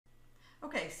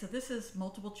Okay, so this is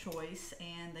multiple choice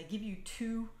and they give you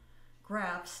two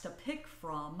graphs to pick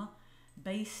from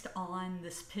based on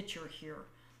this picture here.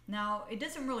 Now, it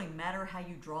doesn't really matter how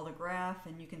you draw the graph,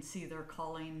 and you can see they're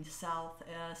calling south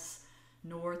S,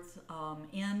 north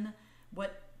N.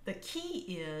 What the key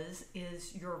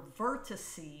is your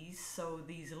vertices, so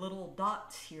these little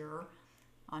dots here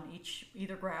on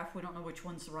either graph, we don't know which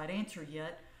one's the right answer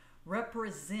yet,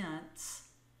 represents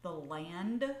the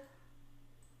land,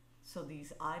 so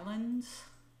these islands,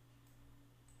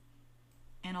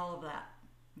 and all of that.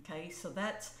 Okay, so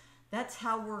that's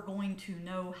how we're going to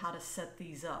know how to set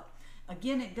these up.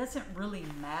 Again, it doesn't really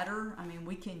matter. I mean,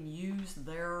 we can use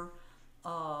their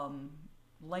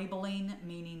labeling,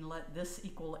 meaning let this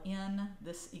equal N,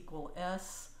 this equal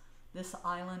S, this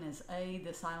island is A,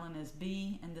 this island is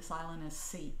B, and this island is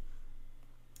C.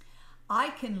 I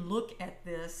can look at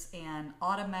this and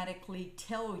automatically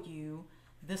tell you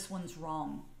this one's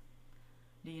wrong.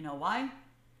 Do you know why?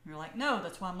 You're like, no,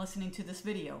 that's why I'm listening to this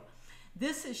video.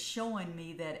 This is showing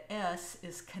me that S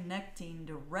is connecting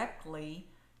directly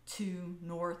to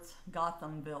North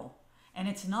Gothamville. And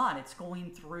it's not. It's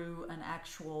going through an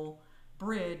actual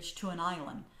bridge to an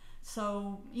island.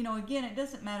 So, you know, again, it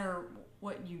doesn't matter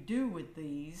what you do with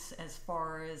these, as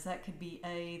far as that could be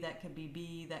A, that could be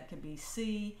B, that could be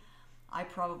C. I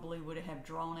probably would have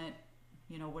drawn it,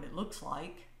 you know, what it looks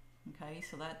like. Okay,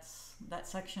 so that's that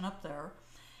section up there.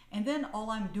 And then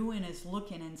all I'm doing is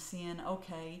looking and seeing,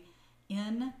 okay,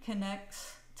 N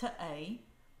connects to A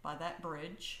by that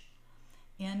bridge.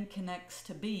 N connects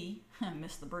to B, I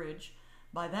missed the bridge,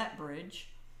 by that bridge.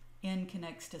 N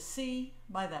connects to C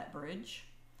by that bridge.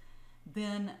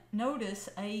 Then notice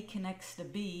A connects to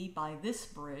B by this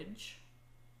bridge.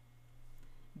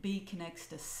 B connects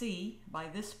to C by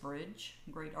this bridge.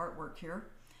 Great artwork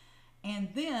here. And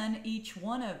then each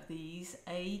one of these,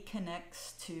 A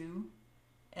connects to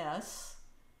S,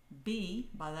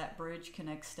 B by that bridge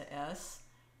connects to S,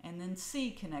 and then C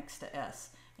connects to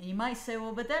S. And you might say,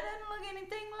 well, but that doesn't look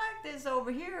anything like this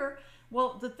over here.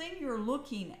 Well, the thing you're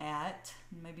looking at,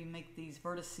 maybe make these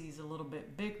vertices a little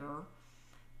bit bigger,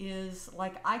 is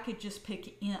like I could just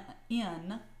pick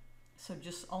N, so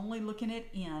just only looking at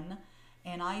N,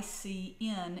 and I see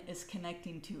N is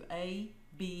connecting to A,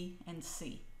 B, and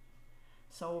C.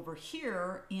 So over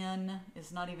here, N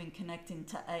is not even connecting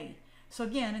to A. So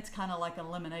again, it's kind of like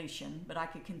elimination, but I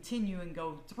could continue and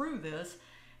go through this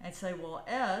and say, well,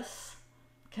 S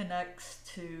connects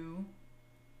to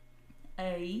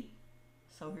A,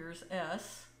 so here's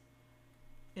S,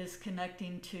 is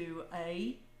connecting to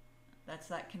A, that's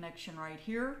that connection right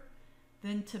here,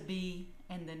 then to B,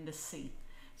 and then to C.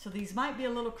 So these might be a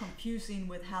little confusing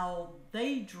with how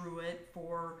they drew it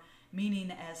for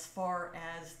meaning as far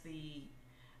as the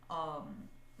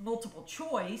multiple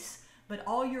choice, but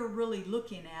all you're really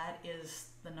looking at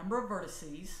is the number of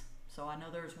vertices. So I know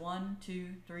there's 1, 2,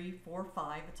 3, 4,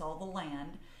 5, it's all the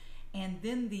land. And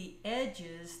then the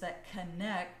edges that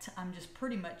connect, I'm just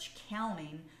pretty much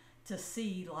counting to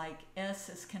see like S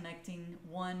is connecting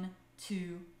 1,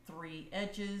 2, 3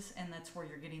 edges, and that's where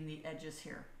you're getting the edges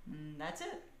here. And that's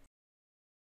it.